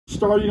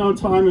Starting on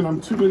time and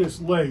I'm 2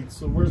 minutes late,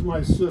 so where's my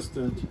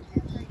assistant?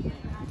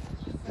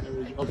 There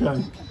we go.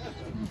 Okay.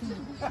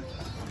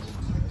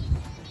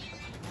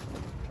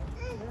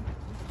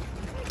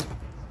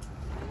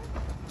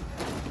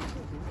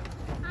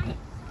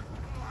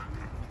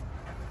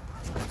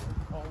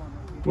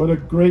 What a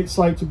great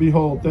sight to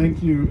behold.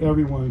 Thank you,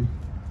 everyone,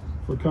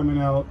 for coming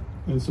out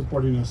and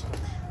supporting us.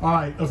 All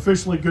right,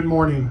 officially good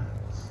morning,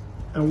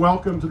 and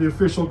welcome to the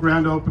official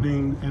grand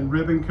opening and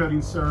ribbon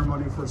cutting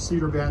ceremony for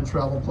Cedar Band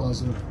Travel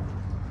Plaza.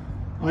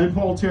 I am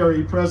Paul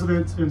Terry,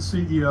 President and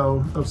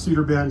CEO of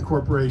Cedar Band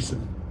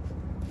Corporation.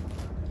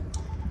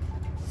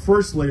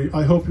 Firstly,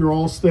 I hope you're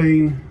all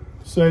staying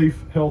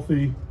safe,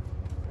 healthy,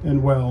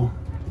 and well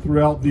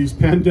throughout these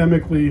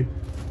pandemically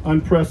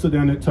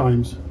unprecedented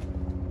times.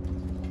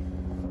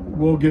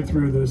 We'll get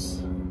through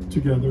this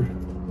together.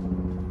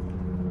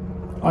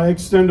 I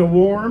extend a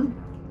warm,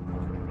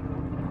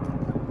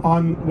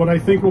 on what I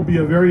think will be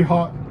a very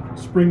hot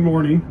spring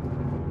morning,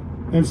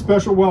 and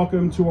special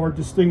welcome to our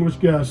distinguished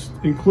guests,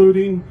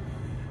 including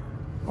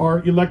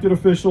our elected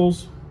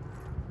officials,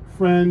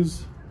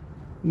 friends,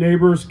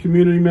 neighbors,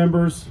 community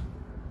members,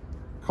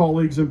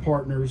 colleagues, and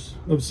partners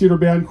of Cedar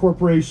Band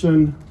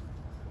Corporation,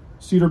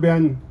 Cedar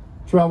Band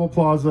Travel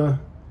Plaza,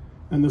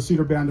 and the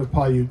Cedar Band of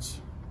Paiutes.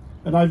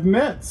 And I've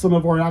met some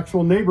of our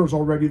actual neighbors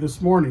already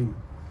this morning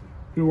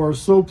who are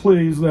so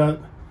pleased that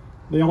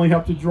they only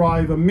have to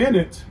drive a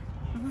minute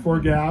for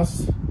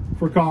gas,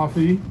 for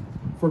coffee,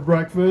 for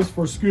breakfast,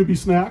 for Scooby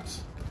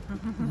snacks,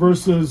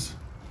 versus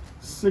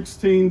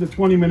 16 to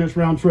 20 minutes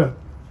round trip.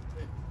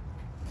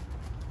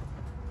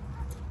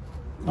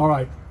 All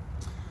right.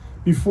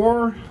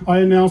 Before I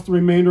announce the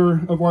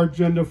remainder of our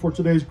agenda for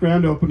today's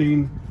grand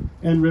opening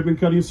and ribbon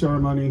cutting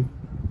ceremony,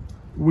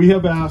 we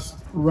have asked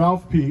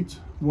Ralph Pete,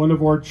 one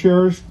of our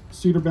cherished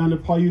Cedar Band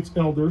of Paiutes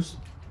elders,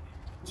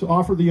 to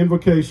offer the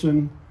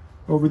invocation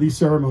over these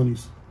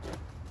ceremonies.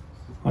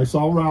 I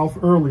saw Ralph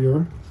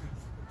earlier.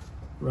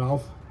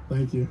 Ralph,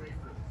 thank you.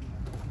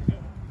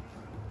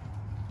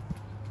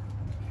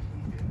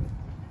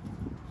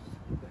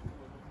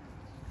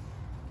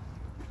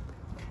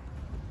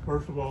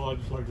 First of all, I'd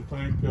just like to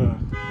thank the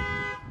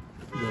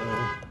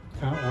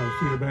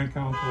Cedar Band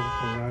Council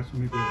for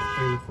asking me to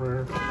say the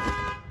prayer.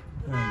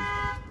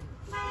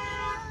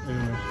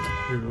 And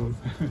here goes.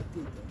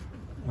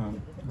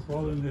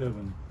 Father in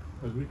heaven,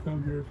 as we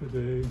come here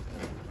today,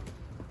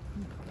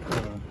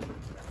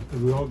 as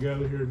we all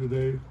gather here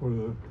today for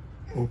the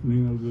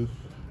opening of this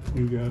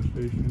new gas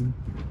station,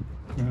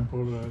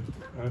 Grandfather,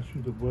 I ask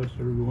you to bless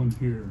everyone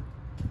here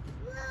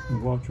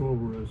and watch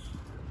over us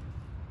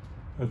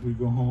as we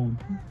go home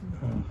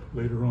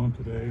later on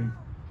today.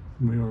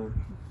 May our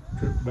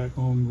trip back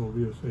home will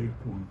be a safe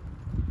one.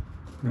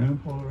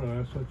 Grandfather, I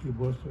ask that you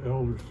bless the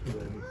elders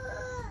today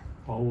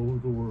all over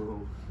the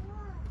world.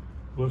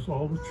 Bless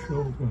all the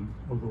children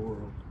of the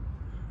world.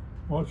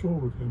 Watch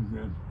over them,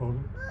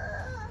 Grandfather.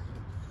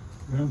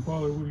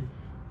 Grandfather, we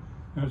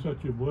ask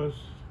that you bless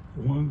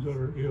the ones that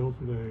are ill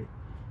today,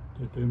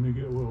 that they may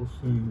get well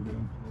soon,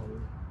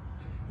 Grandfather.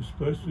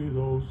 Especially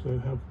those that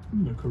have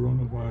the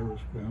coronavirus,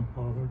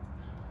 Grandfather.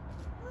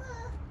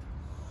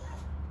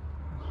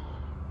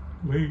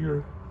 Lay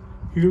your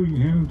healing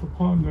hands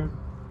upon them.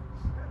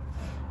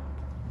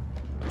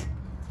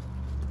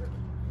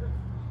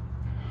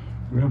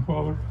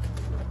 Grandfather,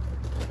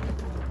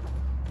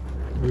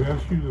 we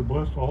ask you to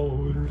bless all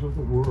the leaders of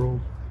the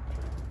world,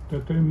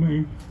 that they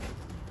may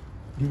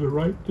do the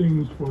right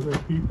things for their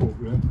people,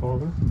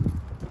 Grandfather.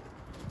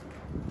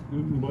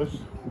 And bless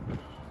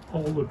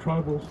all the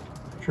tribal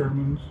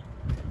chairmen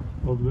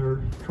of their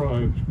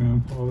tribes,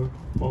 Grandfather,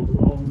 of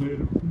all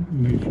native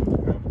nations,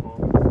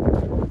 Grandfather.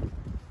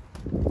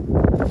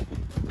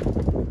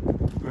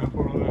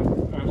 Grandfather, I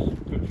ask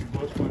that you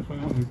bless my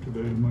family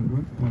today,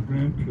 my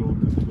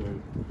grandchildren today,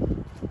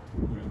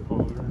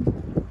 Grandfather.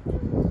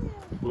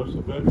 Bless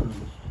the veterans,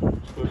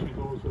 especially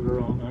those that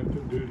are on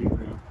active duty,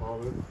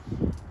 Grandfather,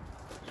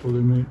 so they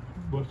may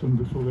bless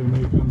them so they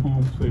may come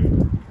home safe.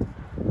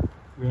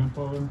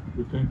 Grandfather,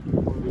 we thank you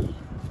for this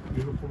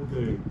beautiful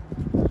day.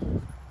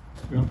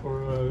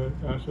 Grandfather,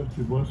 I ask that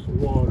you bless the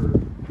water,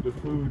 the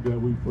food that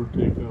we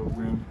partake of,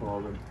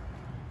 Grandfather,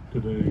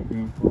 today,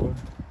 Grandfather.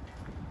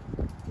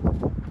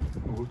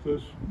 And with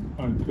this,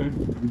 I thank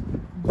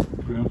you,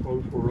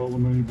 Grandfather, for all the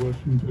many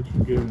blessings that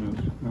you've given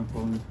us,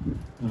 Grandfather.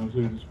 And I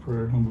say this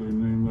prayer humbly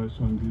in the name of thy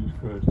Son, Jesus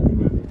Christ.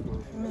 Amen.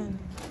 Amen.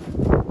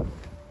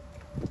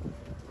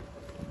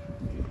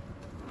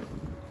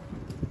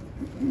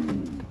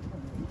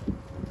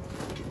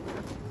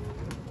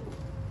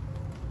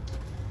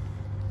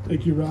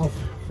 Thank you, Ralph,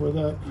 for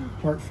that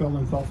heartfelt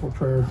and thoughtful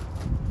prayer.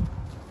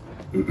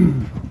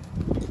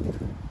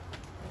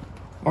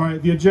 All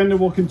right, the agenda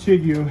will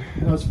continue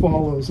as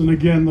follows. And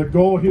again, the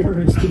goal here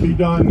is to be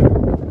done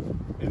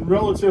in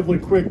relatively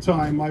quick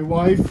time. My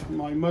wife,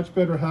 my much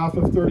better half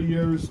of 30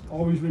 years,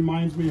 always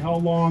reminds me how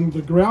long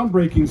the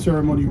groundbreaking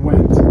ceremony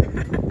went.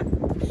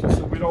 She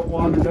said, we don't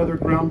want another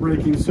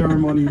groundbreaking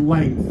ceremony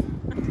length.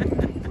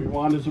 We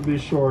want it to be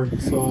short.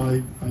 So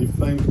I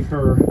thank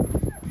her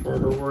for for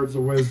her words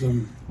of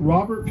wisdom.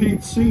 Robert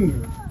Pete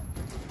Sr.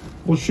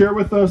 will share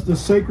with us the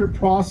sacred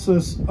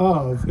process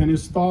of and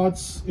his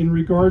thoughts in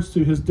regards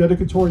to his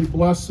dedicatory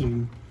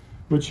blessing,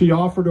 which he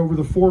offered over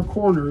the four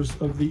corners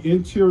of the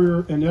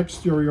interior and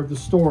exterior of the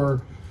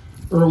store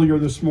earlier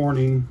this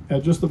morning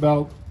at just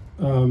about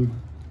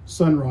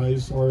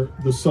sunrise, or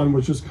the sun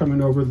was just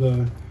coming over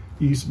the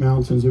East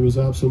Mountains. It was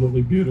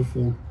absolutely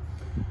beautiful.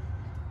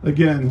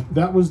 Again,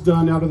 that was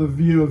done out of the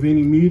view of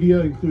any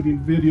media, including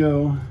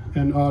video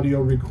and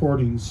audio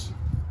recordings.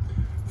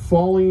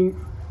 Following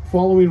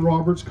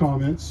Robert's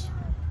comments,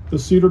 the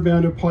Cedar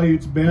Band of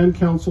Paiute's Band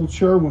Council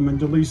Chairwoman,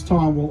 Delise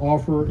Tom, will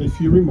offer a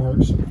few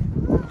remarks.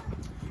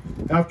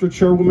 After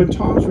Chairwoman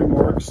Tom's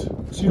remarks,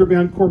 Cedar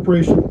Band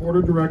Corporation Board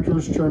of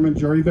Directors Chairman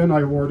Jerry Van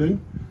Iwarden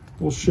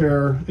will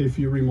share a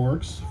few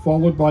remarks,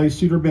 followed by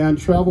Cedar Band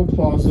Travel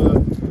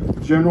Plaza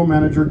General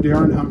Manager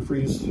Darren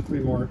Humphreys'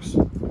 remarks.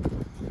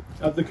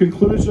 At the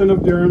conclusion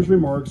of Darren's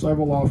remarks, I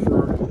will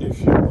offer a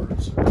few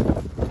words.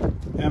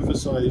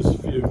 Emphasize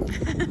few.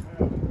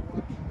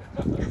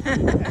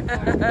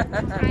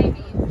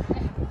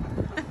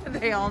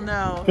 They all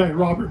know. Okay,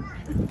 Robert.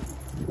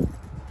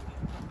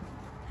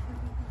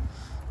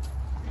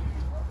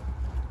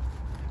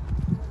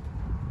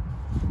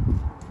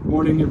 Good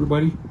morning,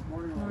 everybody.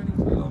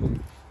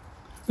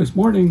 This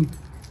morning,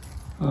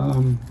 I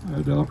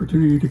had the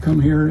opportunity to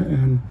come here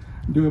and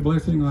do a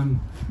blessing on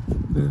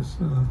this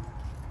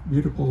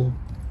beautiful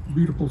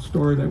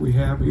store that we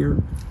have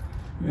here.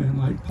 And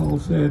like Paul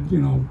said, you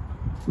know,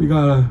 we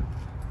gotta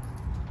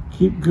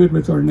keep good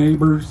with our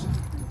neighbors,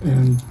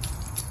 and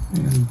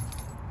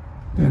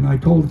I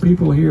told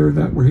people here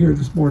that were here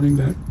this morning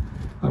that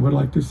I would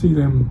like to see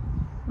them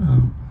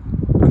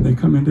when they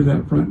come into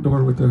that front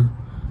door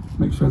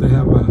make sure they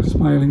have a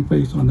smiling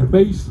face on their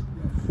face,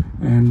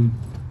 and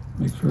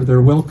make sure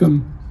they're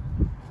welcome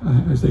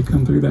as they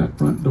come through that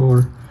front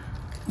door.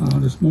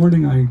 This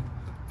morning I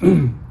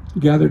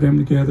gathered them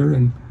together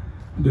and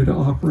did an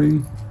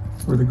offering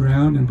for the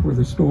ground and for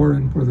the store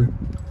and for the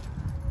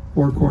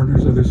four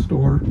corners of the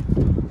store.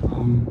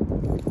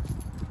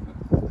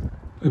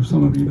 If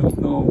some of you don't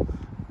know,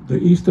 the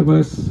east of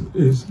us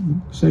is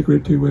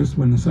sacred to us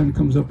when the sun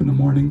comes up in the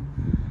morning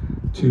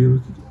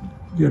to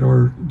get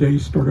our day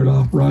started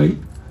off right.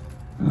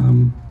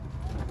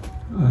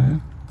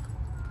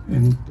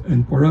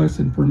 And for us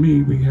and for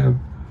me, we have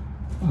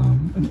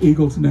an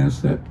eagle's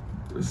nest that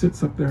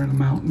sits up there in the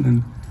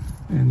mountain,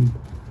 and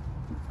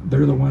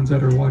they're the ones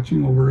that are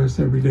watching over us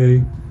every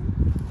day.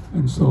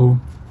 And so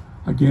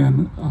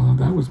again,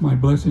 that was my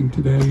blessing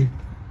today,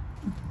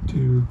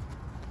 to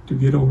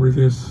get over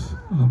this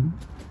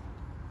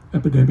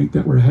epidemic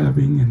that we're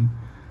having,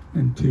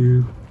 and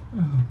to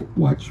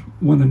watch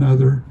one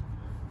another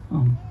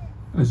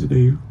as the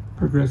day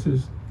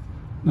progresses,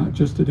 not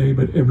just today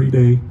but every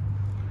day.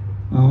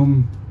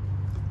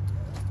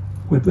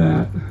 With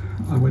that,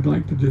 I would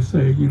like to just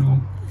say, you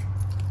know,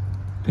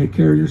 take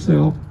care of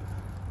yourself,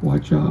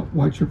 watch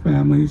your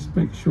families,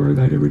 make sure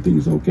that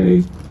everything's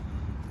okay.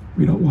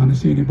 We don't want to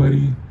see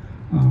anybody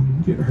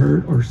get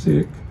hurt or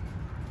sick.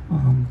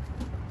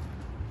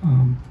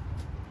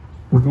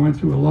 We're going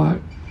through a lot,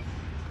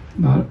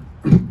 not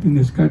in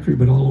this country,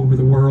 but all over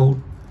the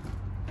world.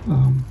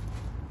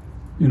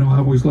 You know, I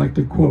always like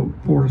to quote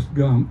Forrest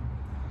Gump,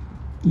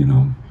 you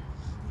know,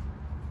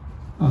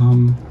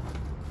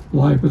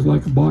 life is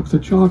like a box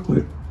of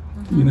chocolate.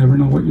 You never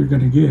know what you're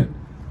going to get.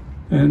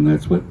 And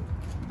that's what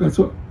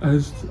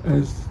as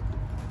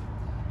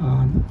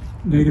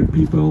Native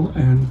people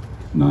and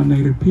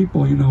non-Native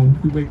people, you know,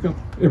 we wake up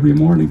every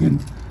morning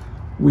and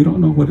we don't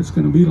know what it's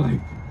going to be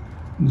like.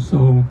 And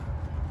so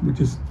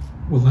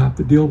we'll have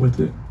to deal with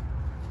it.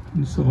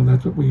 And so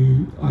that's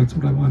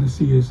what I want to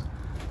see, is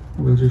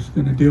we're just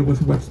going to deal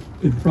with what's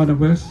in front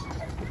of us,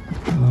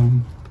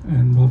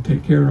 and we'll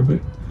take care of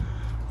it.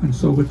 And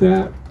so with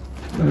that,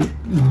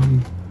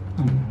 I'm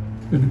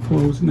going to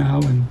close now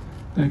and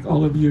thank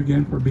all of you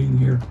again for being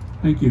here.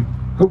 Thank you.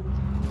 Hope.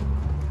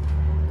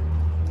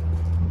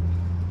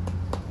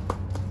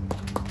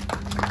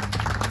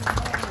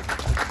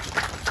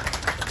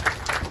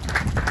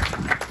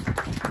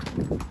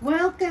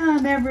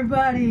 Welcome,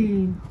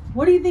 everybody.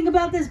 What do you think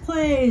about this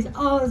place?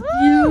 Oh, it's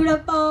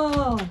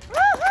beautiful.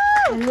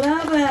 I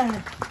love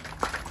it.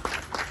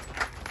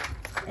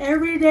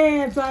 Every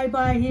day I drive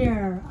by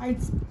here, I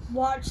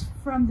watch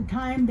from the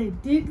time they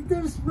dig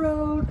this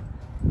road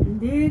and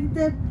dig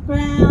the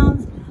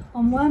grounds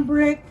on one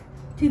brick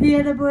to the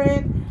other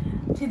brick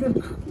to the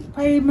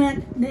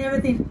pavement and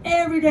everything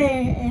every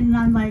day, and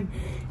I'm like,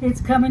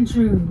 it's coming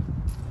true.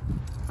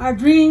 Our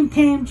dream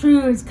came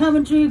true. It's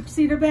coming true,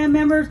 Cedar Band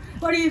members.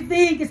 What do you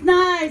think? It's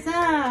nice,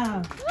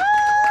 huh? Woo!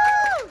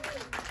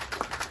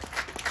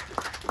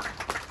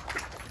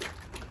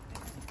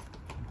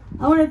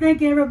 I want to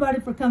thank everybody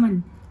for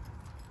coming.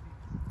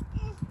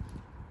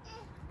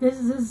 This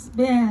has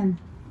been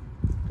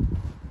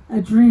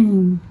a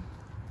dream.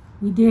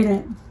 We did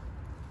it.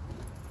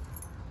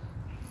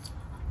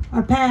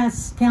 Our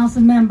past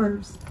council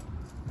members,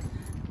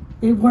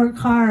 they work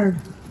hard.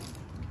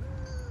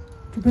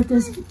 to put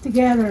this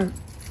together.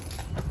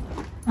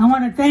 I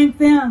want to thank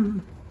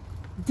them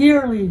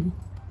dearly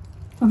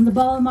from the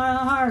bottom of my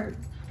heart.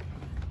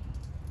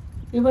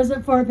 If it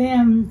wasn't for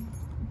them,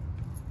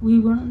 we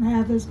wouldn't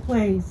have this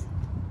place.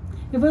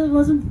 If it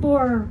wasn't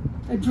for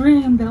a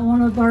dream that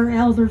one of our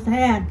elders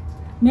had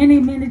many,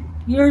 many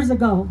years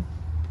ago,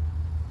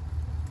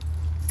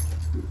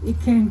 it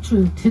came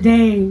true.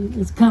 Today,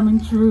 it's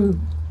coming true.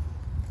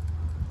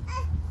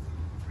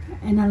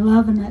 And I'm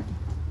loving it.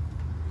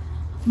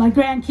 My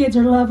grandkids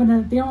are loving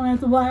it. They don't have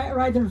to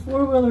ride their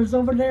four-wheelers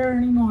over there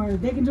anymore.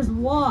 They can just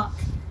walk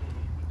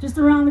just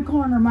around the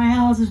corner. My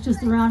house is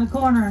just around the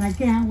corner, and I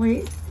can't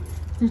wait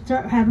to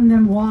start having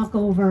them walk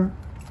over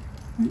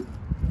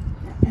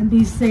and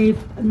be safe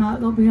and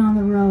not go be on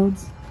the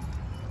roads.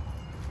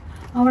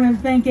 I want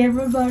to thank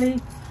everybody,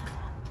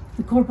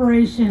 the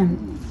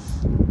corporation,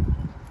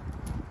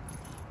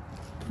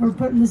 for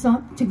putting this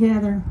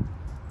together.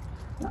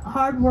 The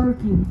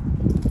hard-working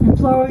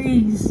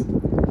employees,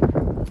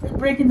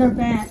 breaking their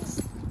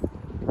backs,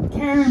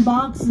 carrying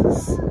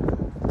boxes,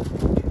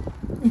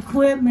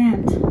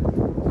 equipment,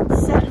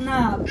 setting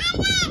up.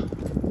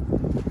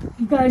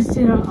 You guys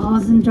did an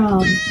awesome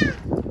job.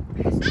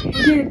 We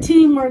did a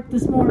teamwork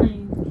this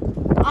morning.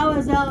 I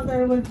was out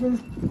there with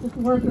the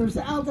workers,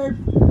 out there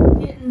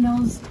getting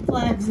those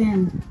flags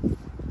in.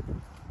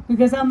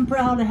 Because I'm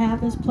proud to have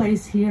this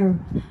place here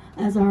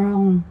as our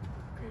own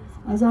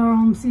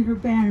Cedar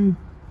Bend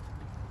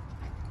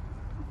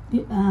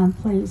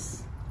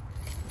place.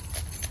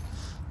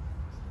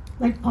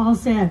 Like Paul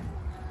said,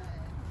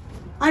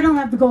 I don't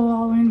have to go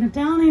all the way into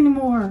town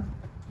anymore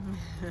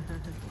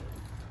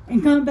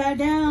and come back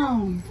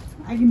down.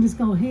 I can just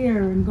go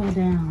here and go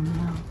down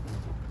now.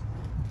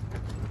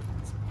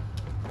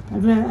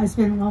 I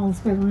spend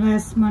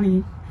less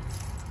money.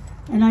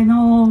 And I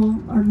know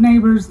our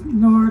neighbors,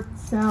 north,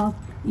 south,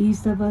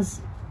 east of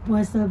us,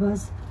 west of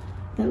us,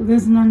 that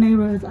lives in our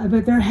neighborhoods, I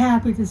bet they're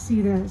happy to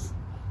see this.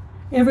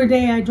 Every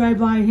day I drive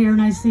by here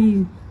and I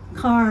see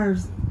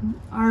cars,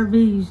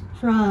 RVs,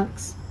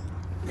 trucks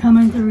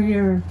coming through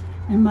here,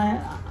 and my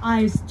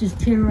eyes just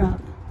tear up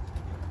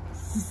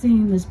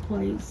seeing this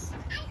place.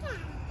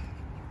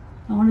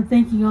 I want to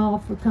thank you all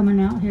for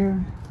coming out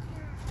here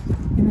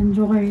and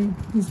enjoy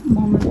this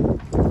moment.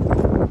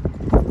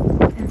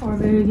 And for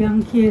the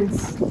young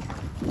kids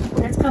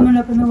that's coming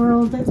up in the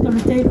world that's going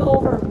to take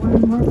over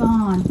when we're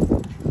gone,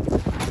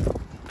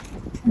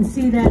 and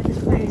see that this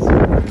place is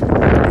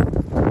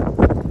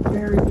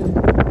very good.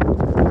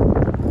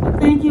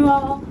 Thank you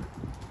all.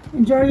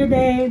 Enjoy your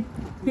day.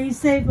 Be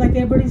safe, like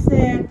everybody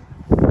said.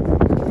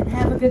 And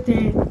have a good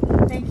day.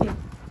 Thank you.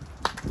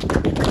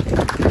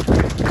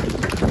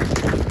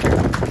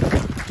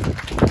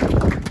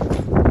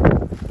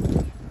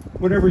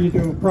 Whenever you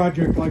do a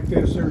project like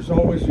this, there's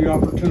always the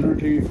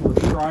opportunity for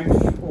strife,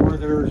 or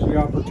there's the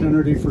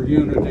opportunity for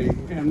unity.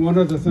 And one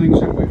of the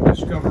things that we've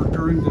discovered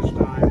during this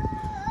time,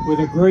 with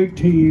a great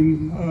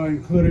team,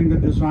 including the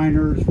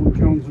designers from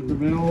Jones and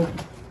DeMille,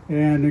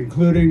 and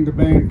including the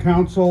band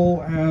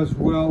council, as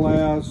well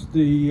as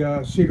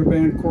the Cedar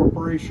Band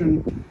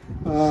Corporation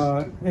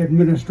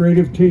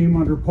administrative team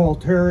under Paul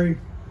Terry.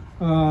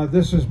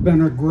 This has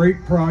been a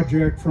great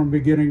project from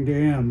beginning to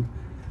end.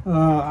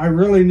 I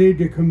really need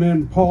to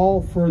commend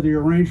Paul for the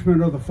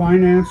arrangement of the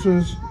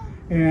finances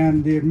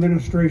and the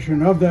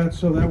administration of that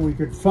so that we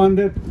could fund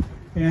it.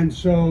 And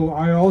so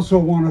I also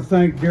want to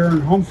thank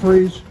Darren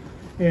Humphreys.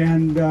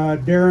 And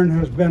Darren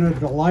has been a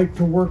delight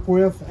to work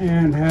with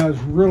and has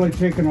really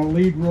taken a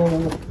lead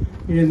role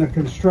in the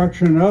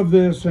construction of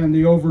this and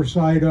the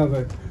oversight of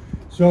it.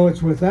 So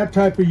it's with that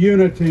type of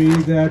unity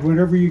that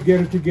whenever you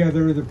get it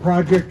together, the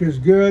project is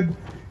good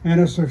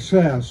and a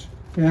success.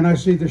 And I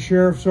see the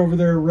sheriff's over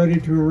there ready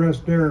to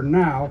arrest Darren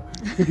now.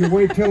 Could you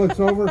wait till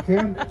it's over,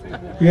 Ken?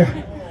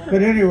 Yeah.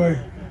 But anyway,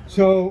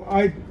 so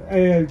I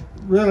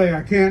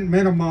can't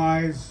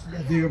minimize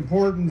the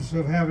importance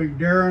of having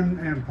Darren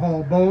and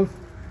Paul both,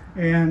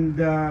 and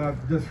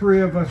the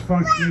three of us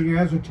functioning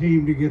as a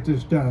team to get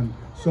this done.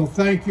 So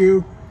thank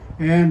you.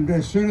 And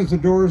as soon as the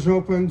doors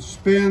open,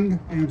 spend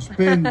and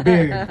spend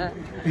big. And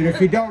if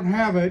you don't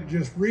have it,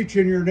 just reach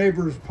in your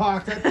neighbor's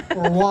pocket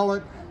or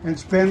wallet and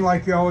spend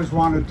like you always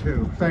wanted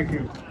to. Thank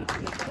you.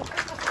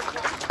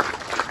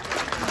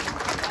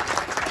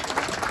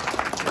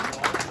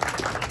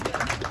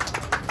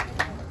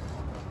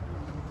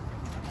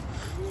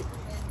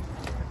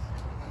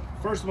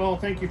 First of all,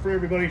 thank you for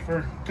everybody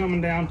for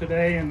coming down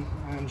today and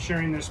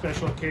sharing this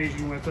special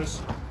occasion with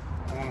us.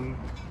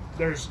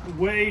 There's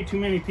way too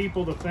many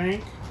people to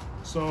thank,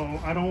 so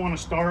I don't want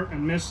to start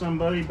and miss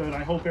somebody, but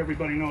I hope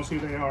everybody knows who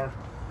they are.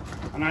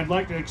 And I'd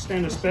like to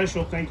extend a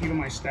special thank you to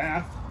my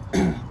staff.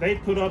 They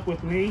put up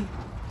with me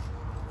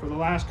for the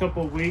last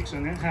couple of weeks,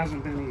 and it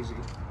hasn't been easy.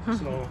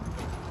 So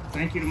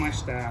thank you to my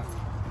staff.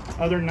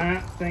 Other than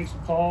that, thanks to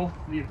Paul,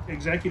 the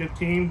executive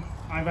team.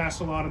 I've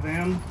asked a lot of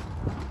them,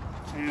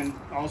 and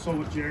also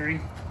with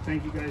Jerry.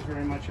 Thank you guys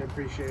very much. I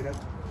appreciate it.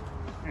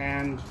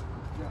 And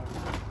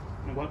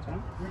What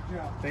time? Good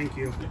job. Thank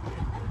you.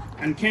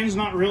 And Ken's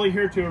not really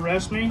here to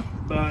arrest me,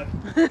 but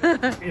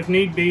if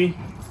need be,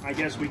 I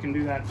guess we can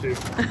do that too.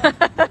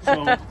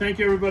 So thank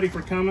you everybody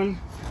for coming,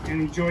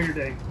 and enjoy your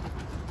day.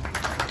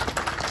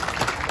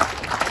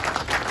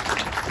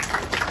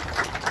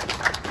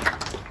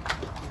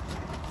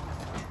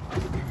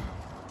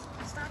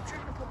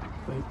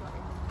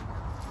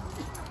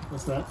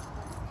 What's that?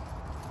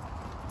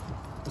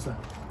 What's that?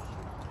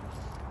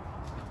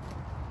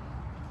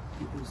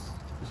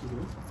 Is she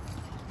good?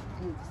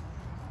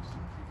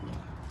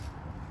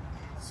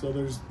 So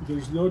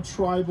there's no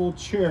tribal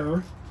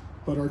chair,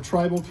 but our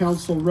tribal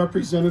council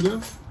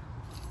representative,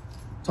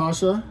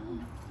 Tasha.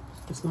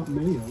 It's not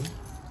Mayo.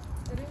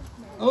 It is Mayo.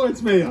 Oh,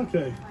 it's Mayo.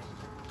 Okay.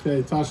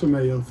 Okay, Tasha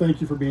Mayo. Thank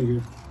you for being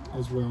here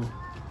as well.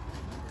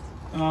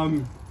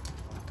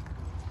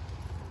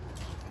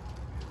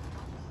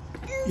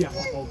 Yeah,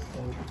 I'll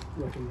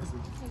recognize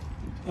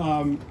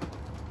it.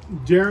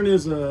 Darren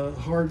is a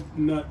hard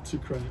nut to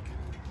crack,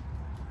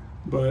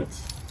 but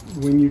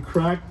when you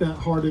crack that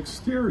hard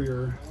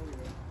exterior,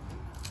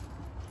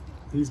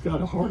 he's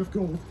got a heart of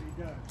gold.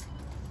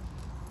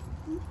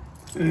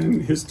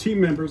 And his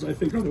team members, I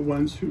think, are the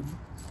ones who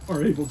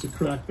are able to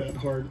crack that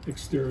hard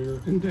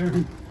exterior in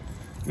Darren,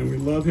 and we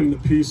love him to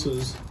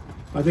pieces.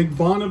 I think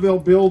Bonneville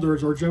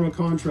Builders, or general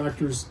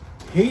contractors,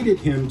 hated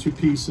him to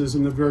pieces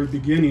in the very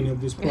beginning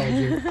of this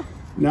project.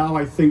 Now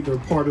I think they're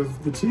part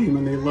of the team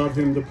and they love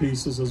him to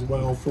pieces as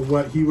well for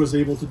what he was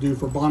able to do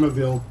for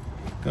Bonneville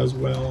as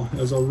well,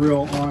 as a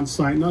real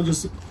on-site, not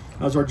just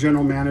as our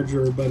general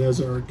manager, but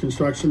as our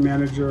construction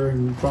manager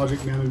and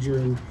project manager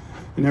and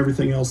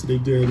everything else that he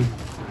did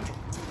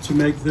to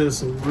make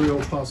this a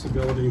real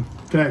possibility.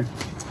 Okay,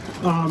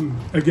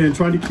 again,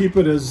 trying to keep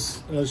it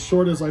as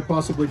short as I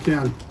possibly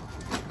can.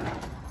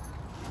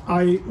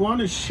 I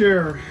want to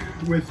share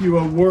with you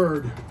a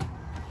word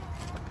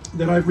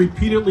that I've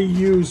repeatedly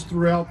used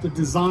throughout the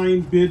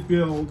design, bid,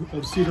 build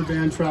of Cedar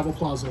Band Travel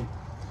Plaza.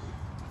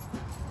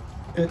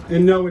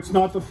 And no, it's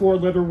not the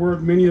four-letter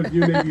word many of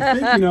you may be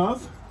thinking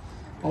of,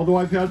 although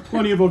I've had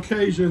plenty of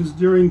occasions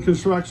during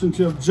construction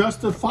to have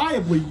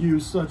justifiably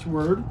used such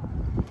word.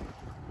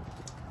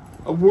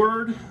 A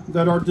word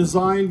that our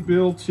design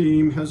build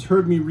team has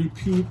heard me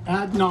repeat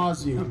ad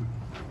nauseum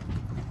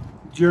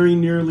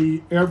during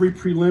nearly every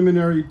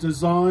preliminary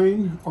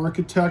design,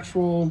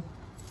 architectural,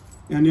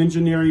 and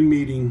engineering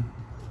meeting,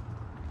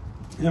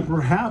 and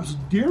perhaps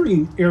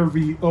during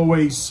every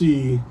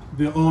OAC,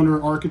 the owner,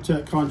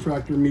 architect,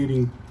 contractor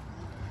meeting,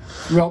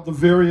 throughout the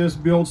various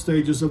build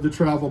stages of the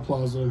Travel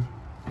Plaza.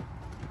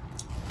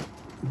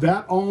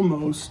 That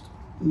almost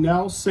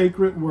now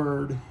sacred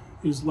word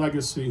is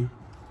legacy.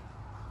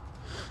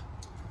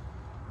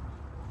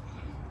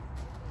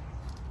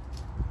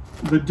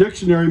 The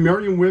dictionary,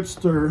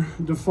 Merriam-Webster,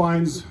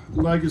 defines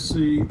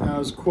legacy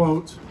as,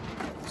 quote,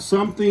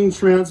 something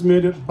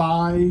transmitted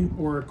by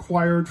or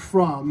acquired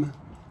from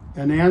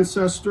an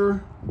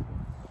ancestor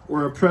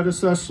or a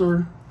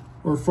predecessor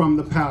or from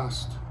the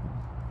past,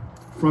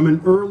 from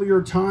an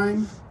earlier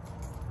time,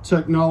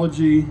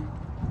 technology,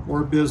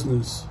 or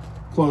business,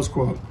 close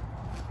quote.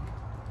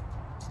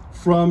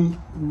 From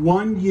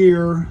 1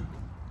 year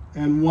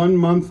and 1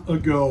 month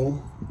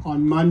ago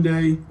on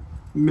Monday,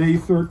 May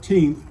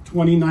 13th,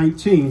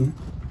 2019,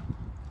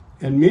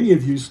 and many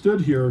of you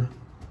stood here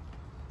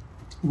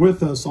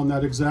with us on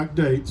that exact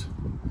date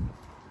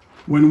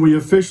when we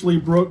officially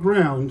broke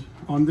ground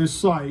on this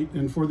site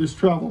and for this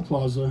travel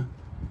plaza.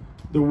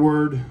 The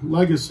word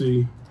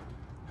legacy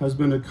has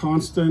been a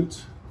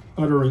constant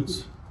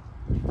utterance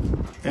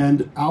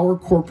and our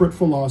corporate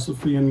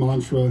philosophy and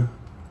mantra,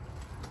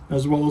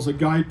 as well as a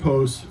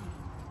guidepost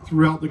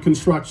throughout the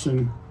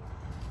construction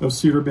of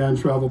Cedar Band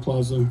Travel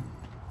Plaza.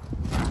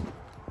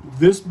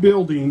 This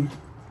building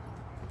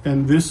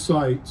and this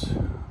site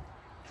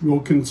will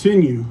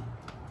continue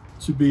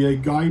to be a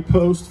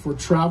guidepost for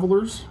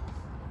travelers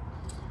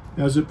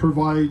as it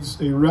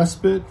provides a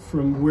respite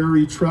from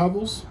weary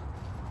travels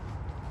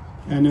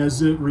and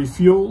as it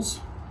refuels,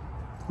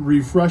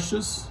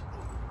 refreshes,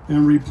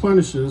 and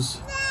replenishes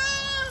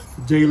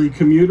daily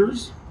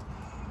commuters,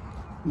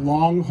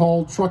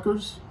 long-haul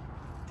truckers,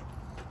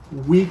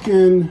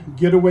 weekend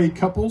getaway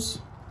couples,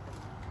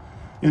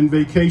 and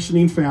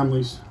vacationing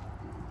families,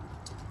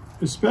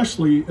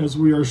 especially as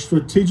we are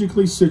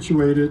strategically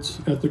situated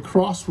at the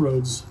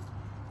crossroads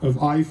of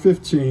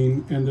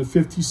I-15 and the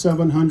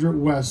 5700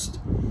 West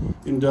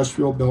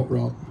Industrial Belt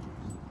Route.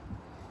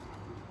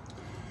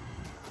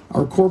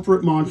 Our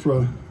corporate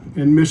mantra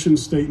and mission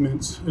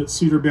statements at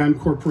Cedar Band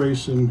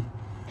Corporation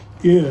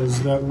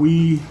is that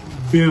we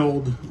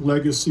build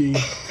legacy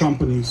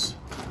companies.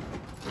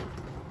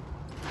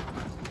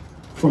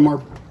 From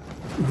our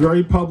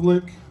very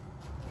public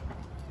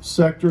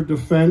sector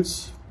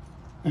defense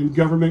and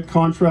government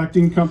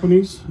contracting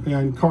companies,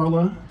 and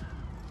Carla,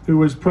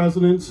 who is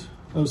president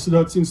of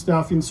Seducing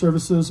Staffing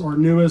Services, our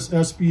newest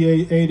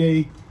SBA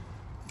 8A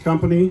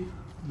company.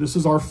 This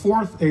is our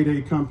fourth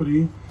 8A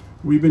company.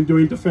 We've been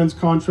doing defense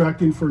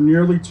contracting for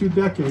nearly 2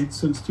 decades,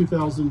 since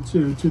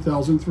 2002,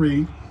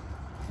 2003.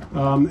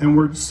 And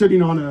we're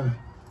sitting on a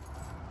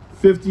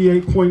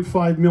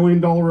 $58.5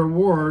 million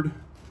award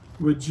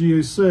with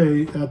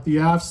GSA at the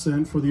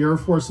AFCENT for the Air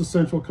Force's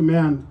Central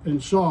Command in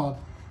Shaw,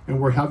 and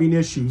we're having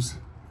issues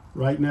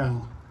right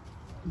now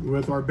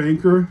with our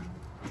banker,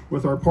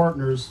 with our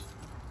partners.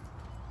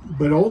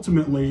 But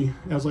ultimately,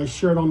 as I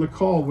shared on the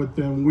call with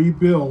them, we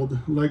build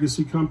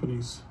legacy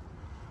companies.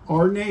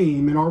 Our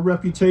name and our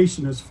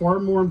reputation is far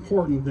more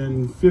important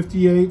than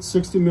 58,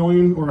 60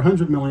 million, or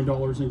 $100 million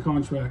in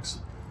contracts.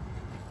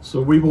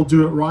 So we will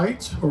do it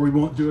right, or we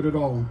won't do it at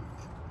all.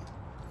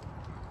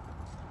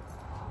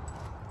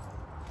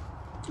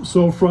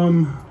 So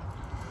from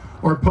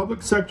our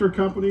public sector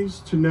companies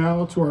to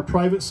now to our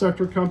private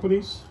sector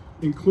companies,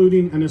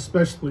 including and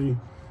especially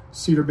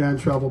Cedar Band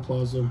Travel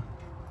Plaza.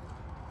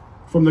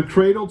 From the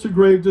cradle to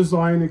grave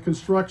design and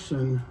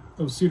construction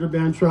of Cedar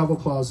Band Travel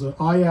Plaza,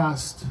 I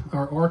asked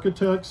our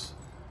architects,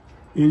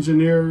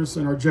 engineers,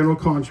 and our general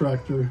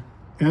contractor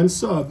and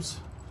subs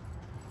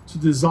to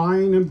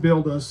design and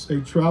build us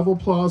a travel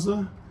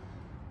plaza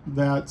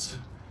that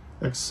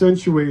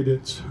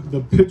accentuated the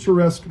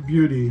picturesque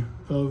beauty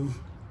of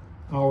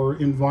our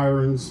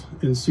environs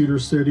in Cedar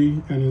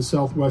City and in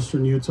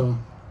southwestern Utah.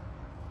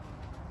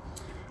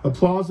 A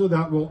plaza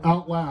that will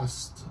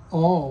outlast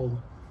all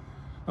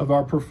of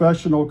our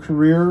professional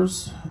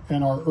careers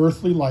and our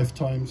earthly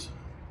lifetimes.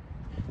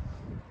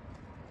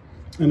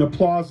 And a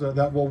plaza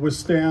that will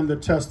withstand the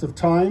test of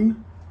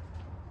time,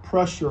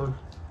 pressure,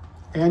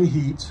 and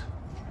heat,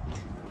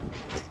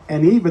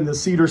 and even the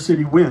Cedar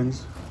City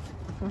winds,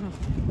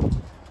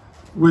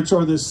 which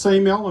are the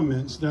same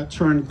elements that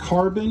turn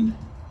carbon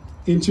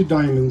into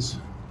diamonds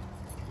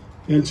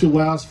and to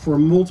last for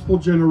multiple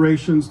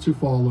generations to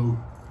follow,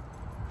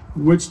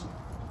 which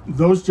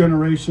those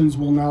generations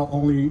will not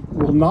only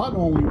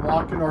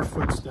walk in our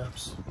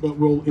footsteps, but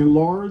will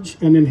enlarge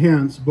and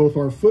enhance both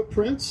our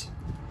footprints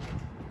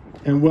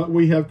and what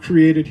we have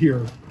created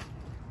here.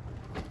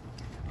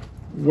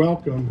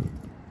 Welcome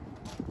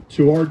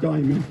to our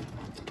diamond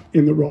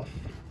in the rough.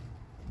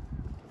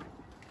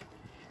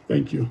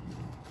 Thank you.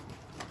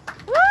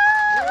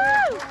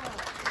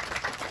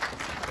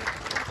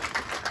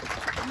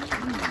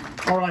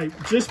 All right,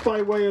 just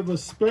by way of a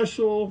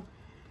special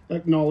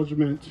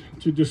acknowledgement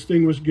to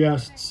distinguished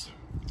guests,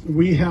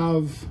 we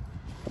have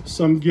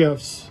some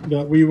gifts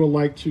that we would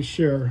like to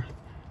share.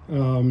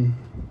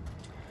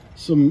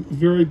 Some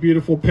very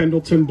beautiful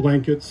Pendleton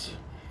blankets.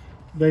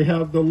 They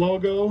have the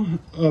logo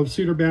of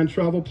Cedar Band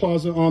Travel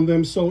Plaza on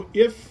them. So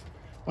if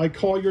I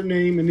call your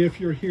name and if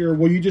you're here,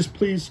 will you just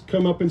please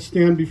come up and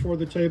stand before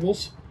the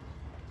tables?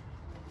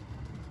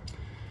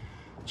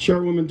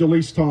 Chairwoman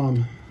Delise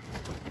Tom,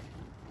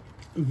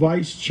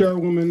 Vice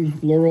Chairwoman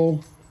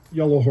Laurel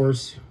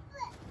Yellowhorse,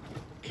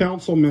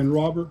 Councilman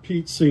Robert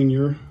Pete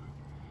Sr.,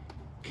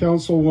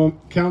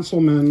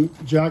 Councilman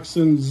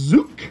Jackson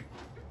Zook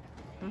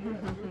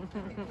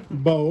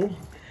Bow,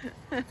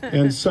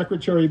 and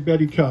Secretary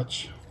Betty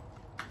Kutch.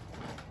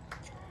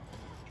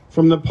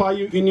 From the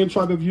Paiute Indian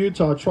Tribe of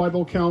Utah,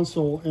 Tribal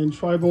Council and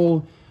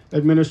Tribal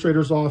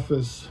Administrator's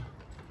Office,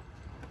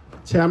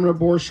 Tamara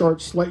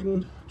Borchardt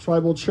Slayton,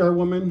 Tribal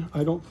Chairwoman.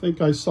 I don't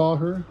think I saw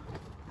her.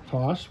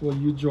 Tosh, will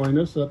you join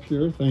us up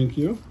here? Thank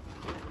you.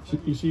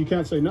 You see, you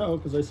can't say no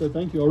because I said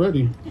thank you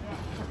already.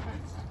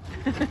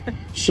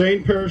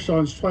 Shane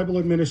Parashon's Tribal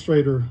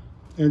Administrator,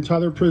 and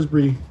Tyler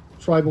Prisbrey,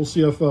 Tribal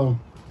CFO.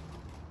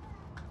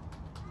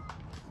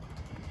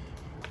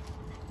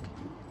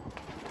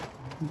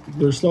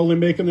 They're slowly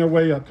making their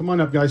way up. Come on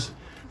up, guys.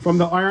 From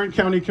the Iron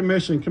County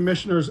Commission,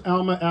 Commissioners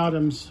Alma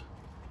Adams,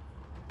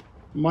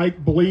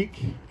 Mike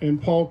Bleak,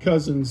 and Paul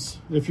Cousins.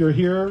 If you're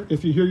here,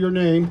 if you hear your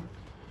name,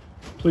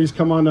 please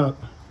come on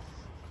up.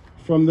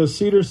 From the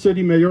Cedar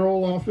City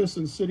Mayoral Office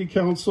and City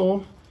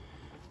Council,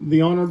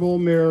 the Honorable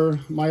Mayor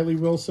Miley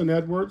Wilson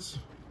Edwards.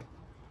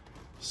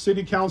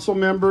 City Council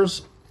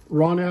members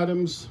Ron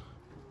Adams,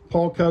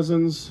 Paul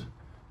Cousins,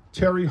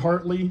 Terry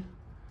Hartley,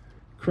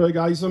 Craig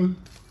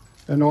Isom,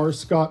 and R.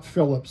 Scott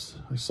Phillips.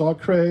 I saw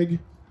Craig.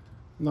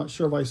 I'm not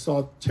sure if I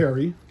saw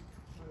Terry.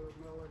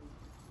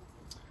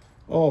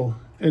 Oh,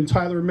 and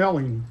Tyler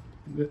Melling.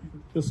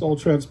 This all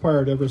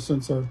transpired ever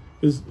since our...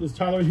 Is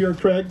Tyler here,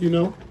 Craig? Do you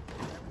know?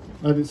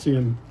 I didn't see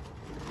him.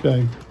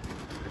 Okay.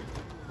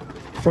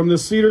 From the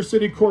Cedar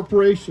City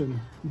Corporation,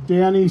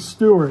 Danny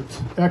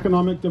Stewart,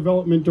 Economic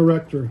Development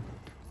Director.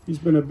 He's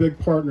been a big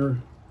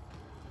partner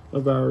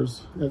of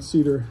ours at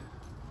Cedar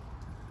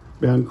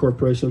Band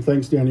Corporation.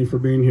 Thanks, Danny, for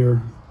being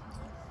here.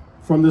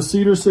 From the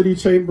Cedar City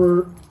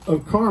Chamber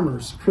of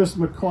Commerce, Chris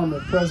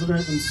McCormick,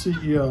 President and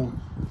CEO.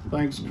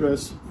 Thanks,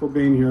 Chris, for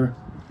being here.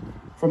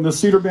 From the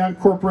Cedar Band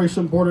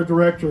Corporation Board of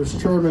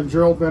Directors, Chairman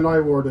Gerald Van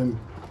Iwarden,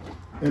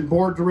 and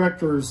Board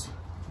Directors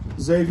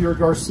Xavier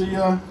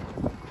Garcia,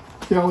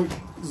 Kelly.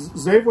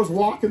 Zave was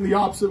walking the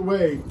opposite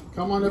way.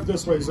 Come on up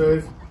this way,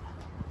 Zave.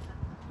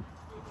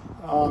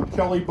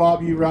 Kelly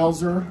Bobby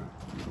Rouser,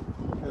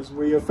 as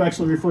we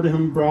affectionately refer to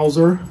him,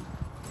 Browser.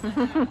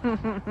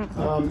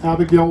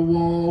 Abigail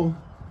Wall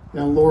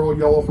and Laurel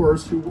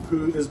Yellowhorse,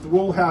 who is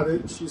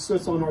dual-hatted. She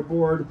sits on our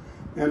board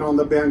and on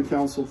the band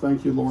council.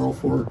 Thank you, Laurel,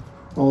 for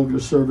all of your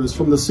service.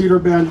 From the Cedar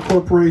Band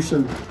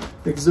Corporation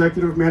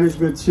Executive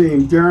Management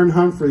Team, Darren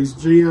Humphreys,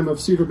 GM of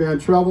Cedar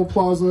Band Travel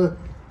Plaza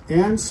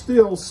and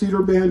still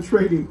Cedar Band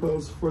Trading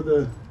Post for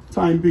the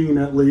time being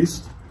at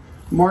least.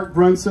 Mark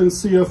Brunson,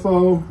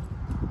 CFO,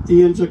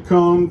 Ian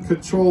Jacome,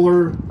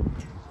 Controller,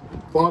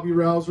 Bobby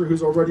Rouser,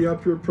 who's already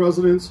up here,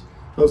 President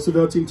of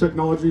Seducting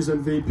Technologies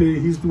and VP.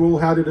 He's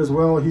dual-hatted as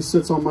well. He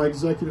sits on my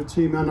executive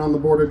team and on the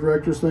board of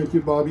directors. Thank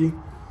you, Bobby.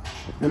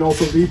 And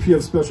also VP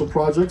of Special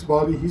Projects.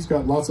 Bobby, he's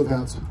got lots of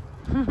hats.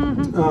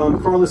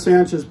 Carla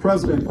Sanchez,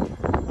 President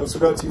of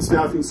Seducting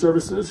Staffing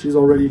Services. She's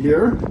already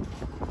here.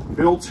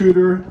 Bill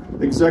Tudor,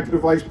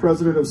 Executive Vice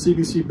President of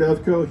CBC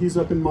Bevco. He's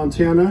up in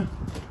Montana.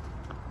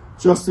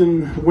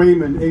 Justin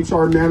Wayman,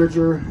 HR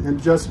Manager,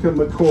 and Jessica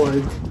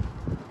McCoy.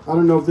 I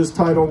don't know if this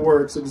title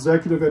works.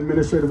 Executive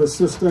Administrative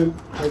Assistant.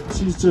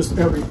 She's just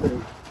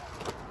everything.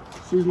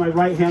 She's my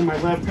right hand, my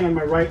left hand,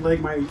 my right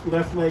leg, my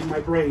left leg, my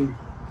brain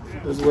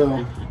as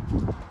well.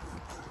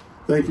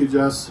 Thank you,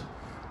 Jess.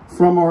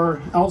 From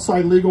our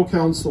outside legal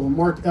counsel,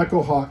 Mark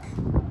Echohawk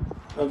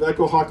of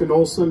Echohawk and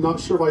Olson. Not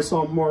sure if I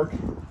saw Mark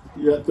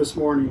yet this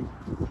morning.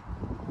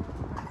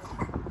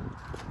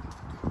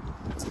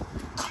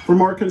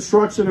 From our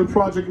construction and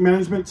project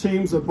management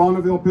teams of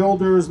Bonneville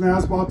Builders,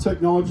 Nasbaugh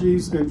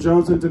Technologies, and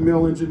Jones and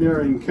DeMille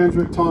Engineering,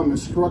 Kendrick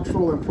Thomas,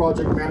 Structural and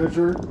Project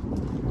Manager,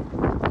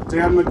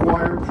 Dan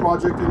McGuire,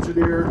 Project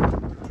Engineer,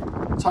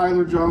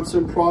 Tyler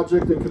Johnson,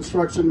 Project and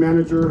Construction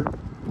Manager,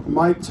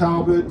 Mike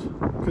Talbot,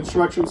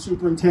 Construction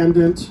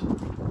Superintendent,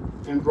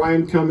 and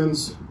Brian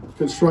Cummins,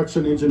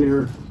 Construction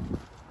Engineer.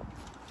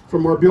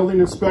 From our Building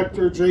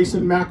Inspector,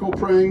 Jason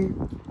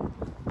McElpring,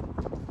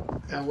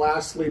 and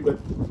lastly, but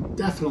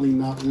definitely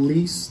not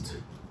least,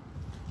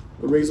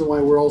 the reason why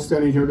we're all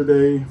standing here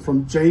today,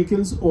 from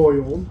Jenkins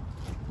Oil,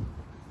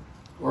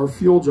 our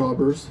fuel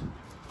jobbers,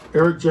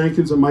 Eric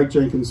Jenkins and Mike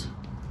Jenkins.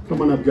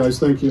 Come on up, guys.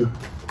 Thank you.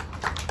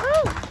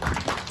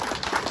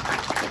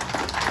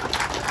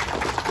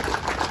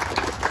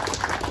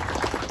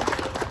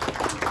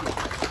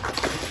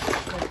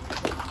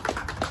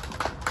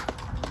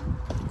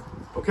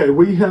 Okay,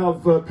 we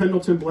have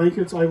Pendleton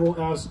blankets. I will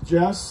ask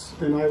Jess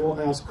and I will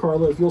ask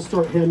Carla if you'll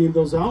start handing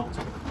those out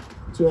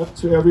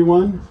to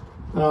everyone.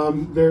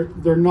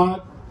 They're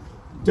not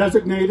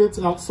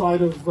designated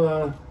outside of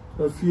a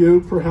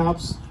few,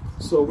 perhaps.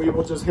 So we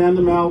will just hand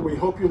them out. We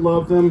hope you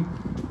love them.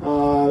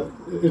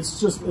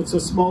 It's a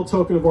small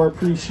token of our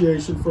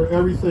appreciation for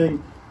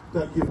everything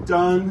that you've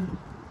done,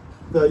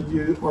 that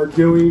you are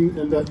doing,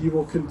 and that you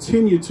will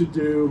continue to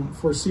do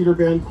for Cedar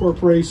Band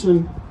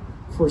Corporation,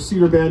 for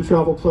Cedar Band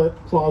Travel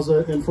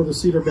Plaza, and for the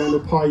Cedar Band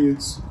of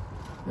Paiutes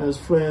as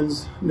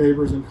friends,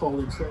 neighbors, and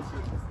colleagues. Thank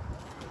you.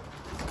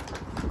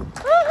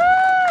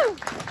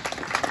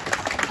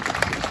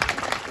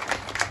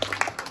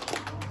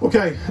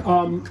 Okay,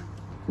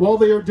 while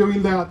they are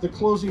doing that, the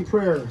closing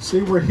prayer.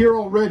 See, we're here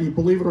already,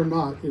 believe it or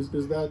not. Is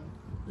that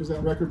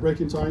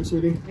record-breaking time,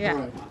 sweetie? Yeah. All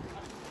right.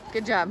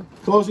 Good job.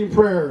 Closing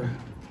prayer.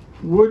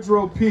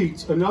 Woodrow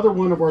Pete, another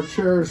one of our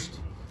cherished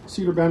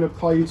Cedar Band of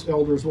Paiutes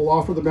elders, will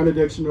offer the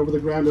benediction over the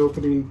grand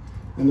opening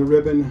and the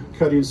ribbon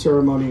cutting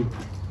ceremony.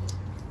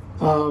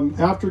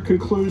 After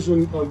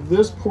conclusion of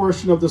this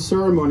portion of the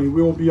ceremony,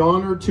 we will be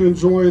honored to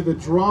enjoy the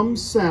drum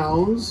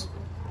sounds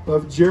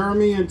of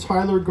Jeremy and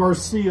Tyler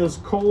Garcia's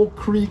Coal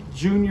Creek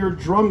Junior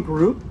Drum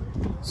Group,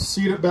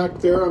 seated back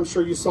there. I'm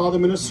sure you saw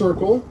them in a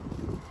circle.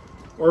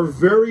 Our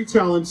very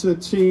talented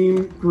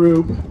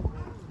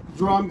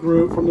drum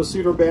group from the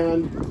Cedar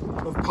Band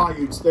of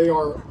Paiutes. They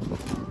are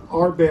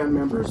our band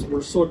members.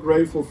 We're so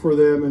grateful for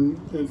them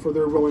and for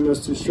their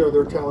willingness to share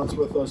their talents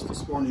with us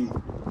this morning.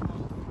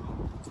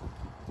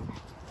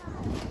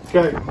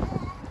 Okay.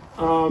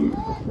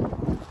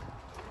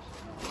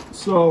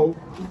 So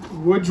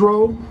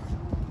Woodrow,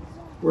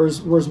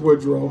 where's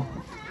Woodrow?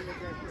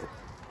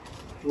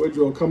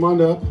 Woodrow, come on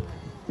up.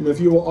 And if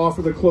you will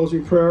offer the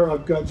closing prayer,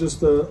 I've got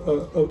just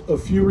a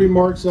few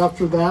remarks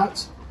after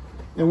that.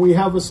 And we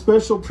have a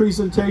special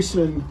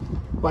presentation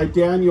by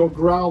Daniel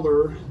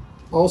Growler,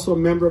 also a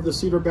member of the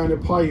Cedar Band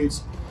of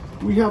Paiutes.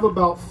 We have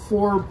about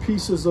 4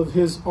 pieces of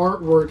his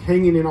artwork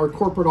hanging in our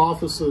corporate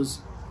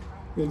offices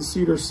in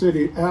Cedar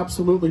City.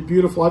 Absolutely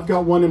beautiful. I've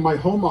got one in my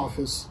home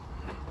office.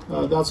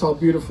 That's how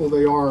beautiful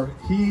they are.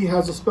 He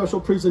has a special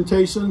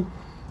presentation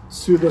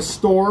to the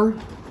store.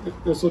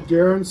 And so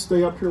Darren,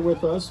 stay up here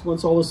with us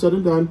once all is said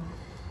and done.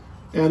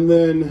 And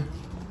then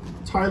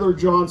Tyler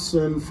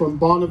Johnson from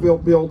Bonneville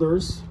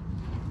Builders,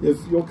 if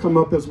you'll come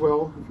up as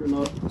well, if you're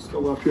not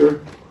still up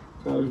here.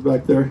 Tyler's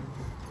back there.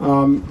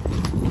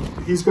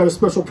 He's got a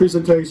special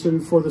presentation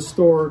for the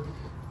store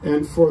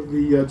and for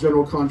the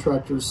general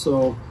contractors.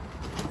 So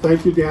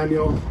thank you,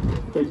 Daniel.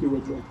 Thank you,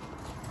 Woodrow.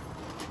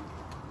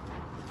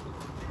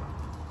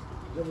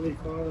 Heavenly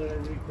Father,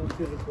 as we come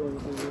to the close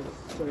of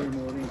this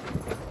ceremony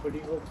for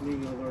the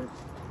opening of our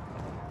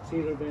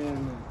Cedar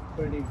Band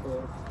Trading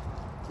Post,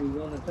 we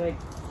want to thank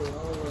you for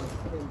all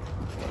the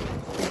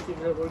teaching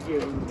that we're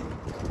given.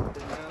 And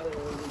now that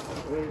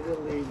we're ready to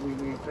leave, we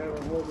may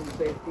travel home in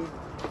safety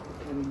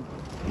and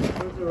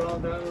further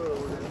on down the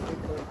road, and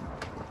people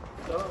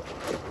stop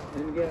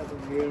and gather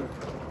here.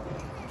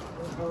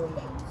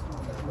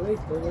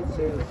 Grateful it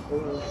says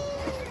for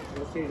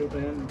the Cedar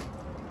Bend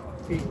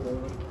people.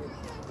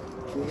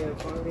 We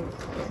have finally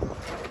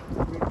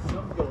reached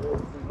some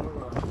goals in our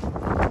lives.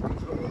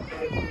 So we'll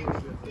try to use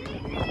it to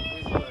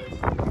visualize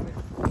it.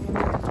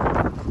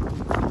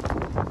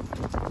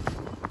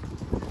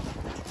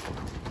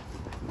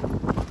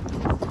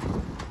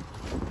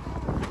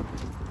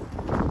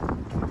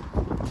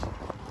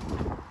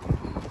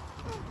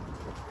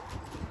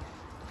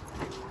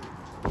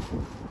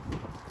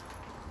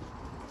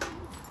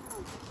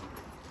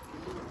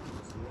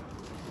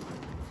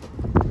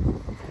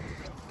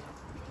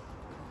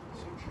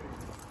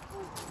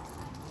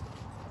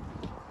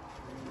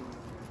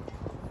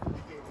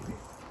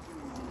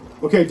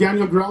 Okay,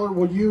 Daniel Greller,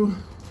 will you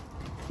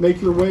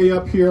make your way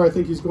up here? I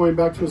think he's going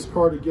back to his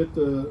car to get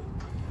the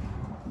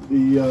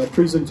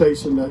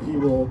presentation that he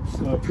will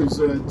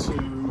present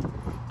to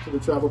the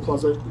Travel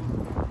Plaza.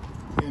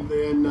 And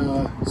then,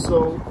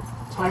 so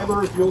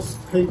Tyler, if you'll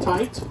hang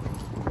tight.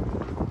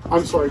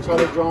 I'm sorry,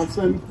 Tyler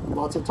Johnson,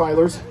 lots of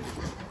Tylers.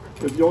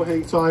 If you'll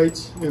hang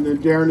tight, and then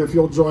Darren, if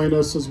you'll join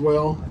us as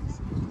well.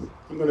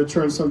 I'm going to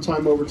turn some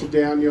time over to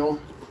Daniel,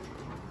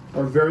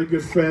 our very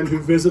good friend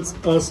who visits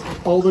us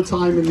all the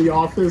time in the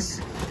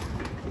office.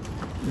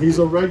 He's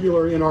a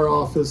regular in our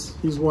office.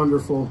 He's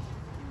wonderful.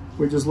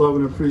 We just love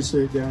and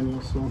appreciate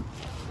Daniel. So,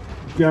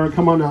 Darren,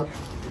 come on up.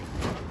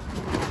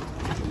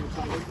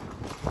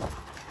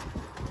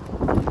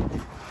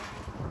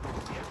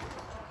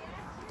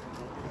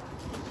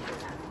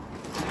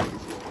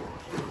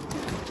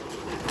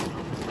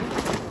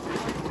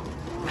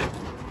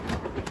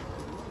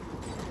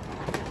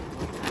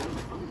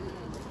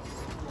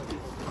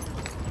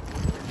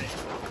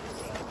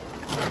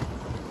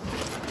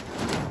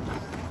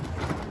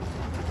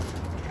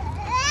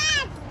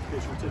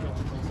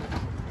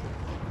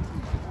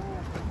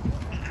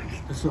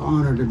 It's an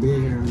honor to be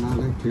here, and I'd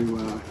like to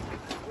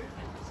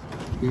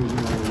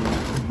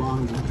give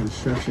Bonds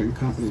Construction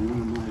Company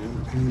one of my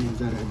paintings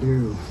that I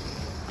do.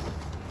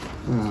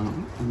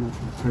 I'm a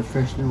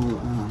professional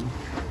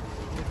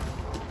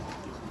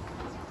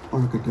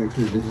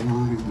architecture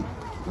design.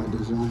 I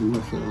design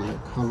with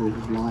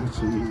colors, lights,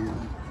 and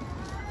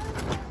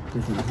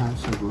different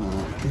types of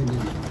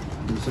Indian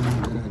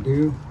design that I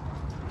do.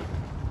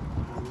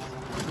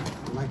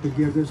 I'd like to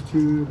give this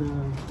to the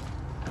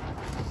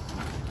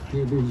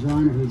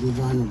designer who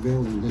designed the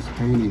building, this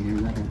painting here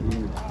that I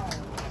did.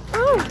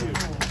 Oh!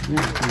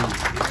 Yeah,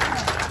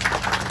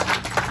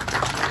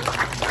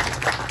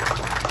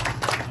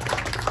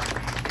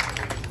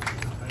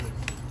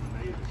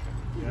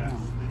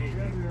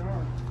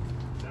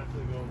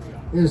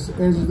 Is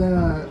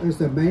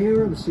the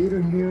mayor of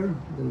Cedar here?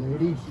 The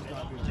lady?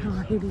 The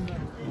lady.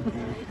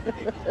 Okay.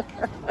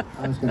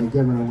 I was going to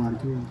give her one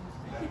too.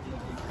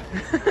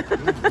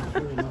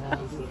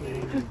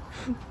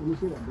 Let me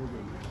see that big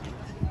one.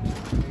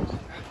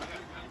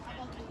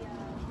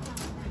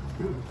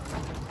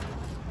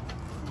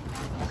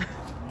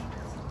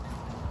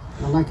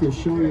 I'd like to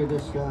show you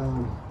this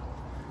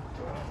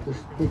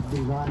big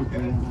design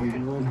thing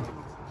I'm doing.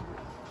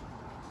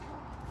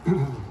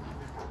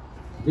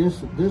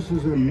 This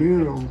is a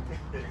mural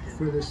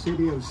for the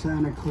city of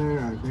Santa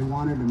Clara. They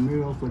wanted a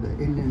mural for the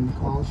Indian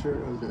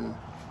culture of the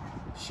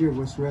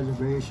Shivas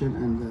Reservation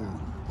and the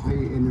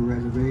Paiute Indian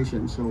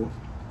Reservation. So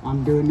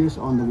I'm doing this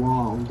on the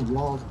wall. The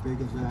wall is big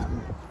as that,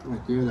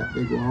 right there, that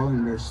big wall,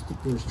 and there's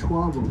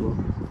 12 of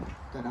them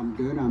that I'm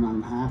doing.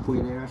 I'm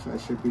halfway there, so I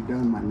should be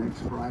done by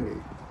next Friday.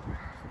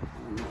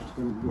 And it's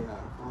going to be an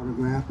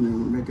autograph, and then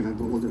we're making a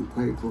golden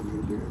plate for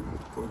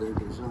their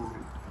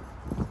design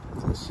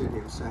for the city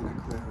of Santa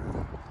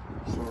Clara.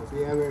 So if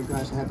you ever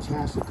guys have a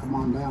chance to come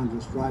on down,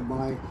 just drive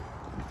by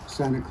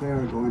Santa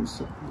Clara going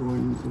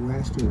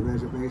west to the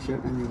reservation,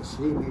 and you'll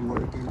see me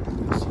working, and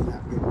you'll see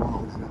that big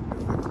wall that I'm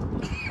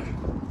doing.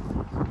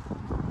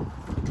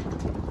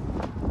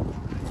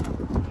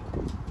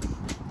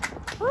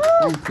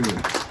 Thank you.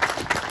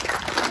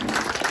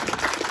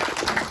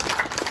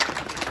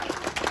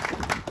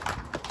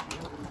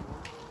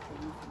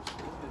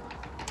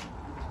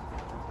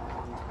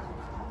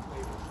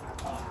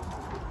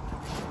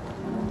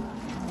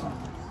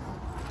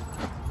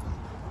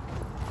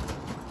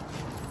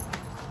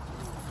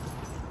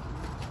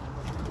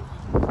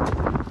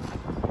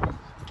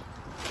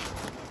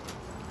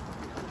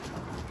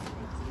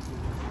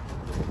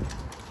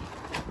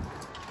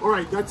 All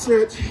right, that's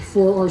it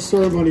for our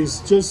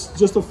ceremonies.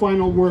 Just a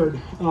final word.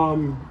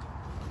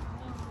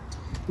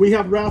 We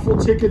have raffle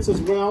tickets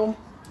as well.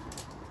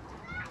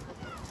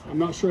 I'm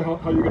not sure how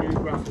you're going to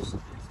use raffles.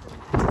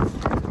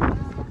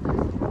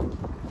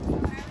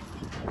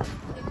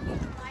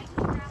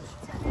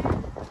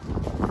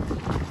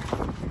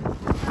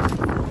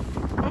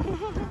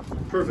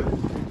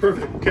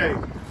 Perfect. Okay,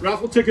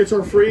 raffle tickets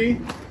are free.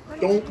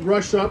 Don't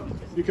rush up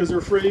because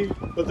they're free,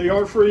 but they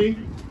are free.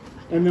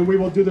 And then we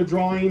will do the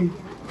drawing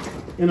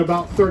in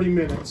about 30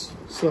 minutes.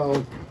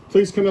 So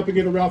please come up and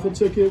get a raffle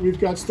ticket. We've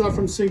got stuff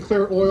from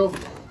Sinclair Oil,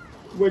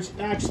 which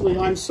actually,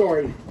 I'm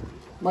sorry,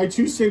 my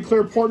two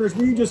Sinclair partners,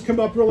 will you just come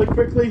up really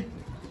quickly?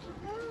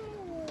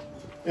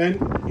 And,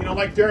 you know,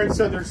 like Darren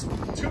said, there's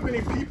too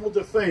many people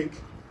to thank.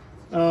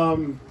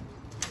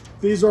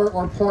 These are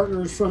our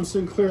partners from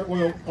Sinclair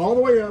Oil, all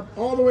the way up,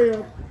 all the way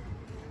up.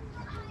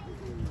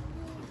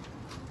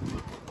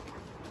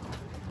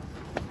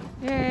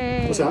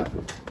 Yay. What's that?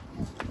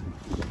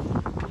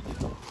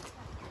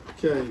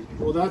 Okay,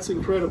 well that's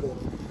incredible.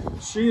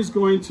 She is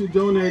going to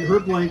donate her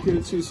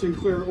blanket to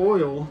Sinclair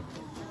Oil,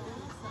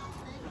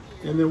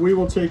 and then we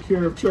will take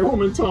care of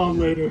Chairwoman Tom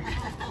later.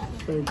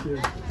 Thank you.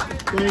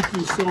 Thank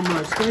you so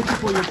much. Thank you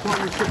for your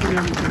partnership and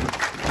everything.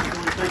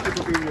 Thank you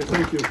for being here.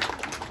 Thank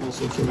you.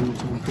 Also, Chairwoman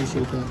Tom,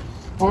 appreciate that.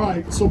 All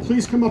right, so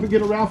please come up and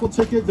get a raffle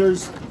ticket.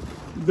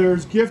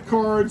 There's gift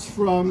cards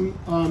from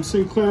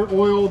Sinclair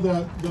Oil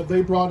that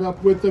they brought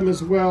up with them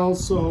as well.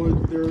 So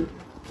they're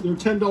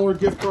 $10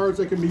 gift cards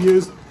that can be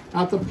used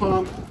at the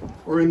pump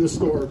or in the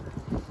store.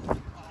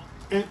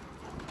 And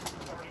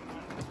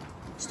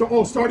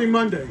starting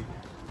Monday.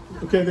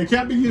 Okay, they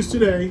can't be used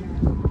today,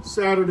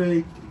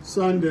 Saturday,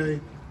 Sunday,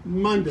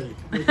 Monday.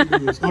 They can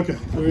be used. Okay,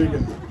 there you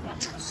go.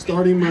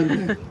 Starting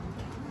Monday.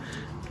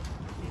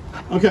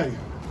 Okay.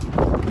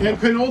 And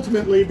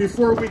penultimately,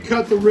 before we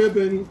cut the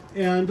ribbon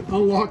and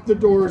unlock the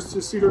doors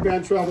to Cedar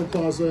Band Travel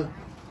Plaza,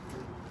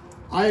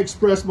 I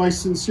express my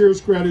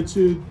sincerest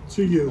gratitude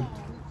to you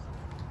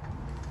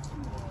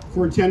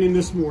for attending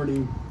this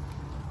morning.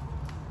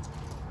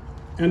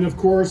 And of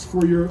course,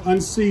 for your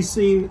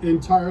unceasing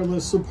and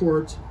tireless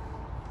support,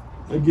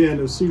 again,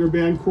 of Cedar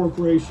Band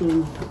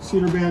Corporation,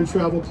 Cedar Band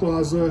Travel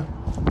Plaza,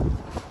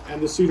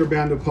 and the Cedar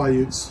Band of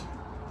Paiutes.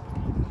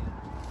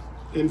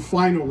 And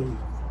finally,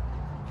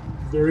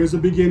 there is a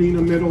beginning,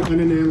 a middle, and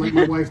an end, like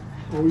my wife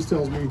always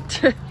tells me.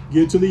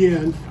 Get to the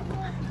end.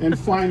 And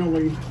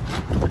finally,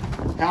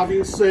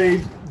 having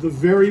saved the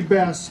very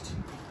best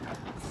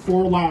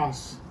for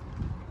last,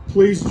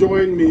 please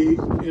join me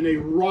in a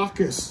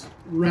raucous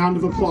round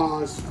of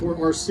applause for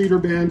our Cedar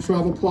Band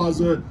Travel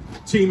Plaza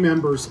team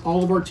members,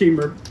 all of our team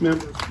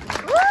members.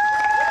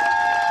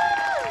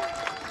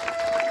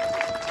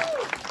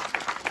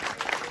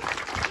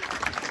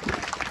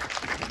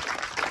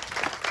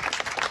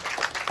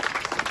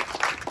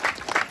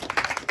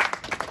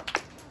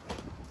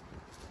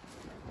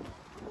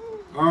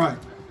 All right,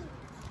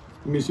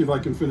 let me see if I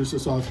can finish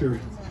this off here.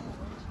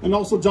 And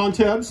also John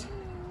Tebbs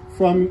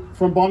from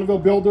Bonneville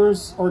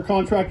Builders, our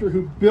contractor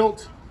who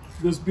built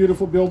this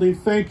beautiful building.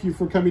 Thank you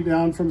for coming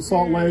down from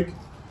Salt Lake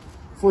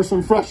for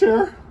some fresh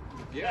air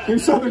in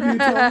Southern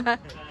Utah,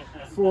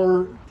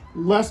 for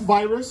less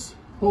virus,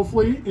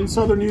 hopefully, in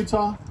Southern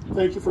Utah.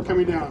 Thank you for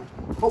coming down.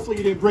 Hopefully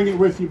you didn't bring it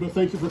with you, but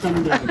thank you for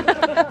coming down.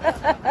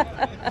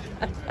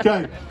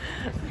 Okay.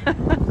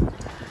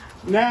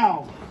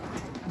 Now,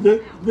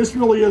 this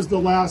really is the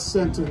last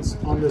sentence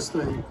on this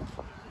thing.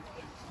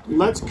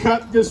 Let's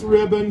cut this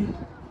ribbon,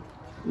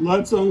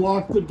 let's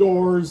unlock the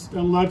doors,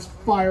 and let's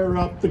fire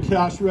up the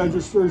cash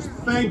registers.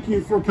 Thank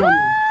you for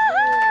coming.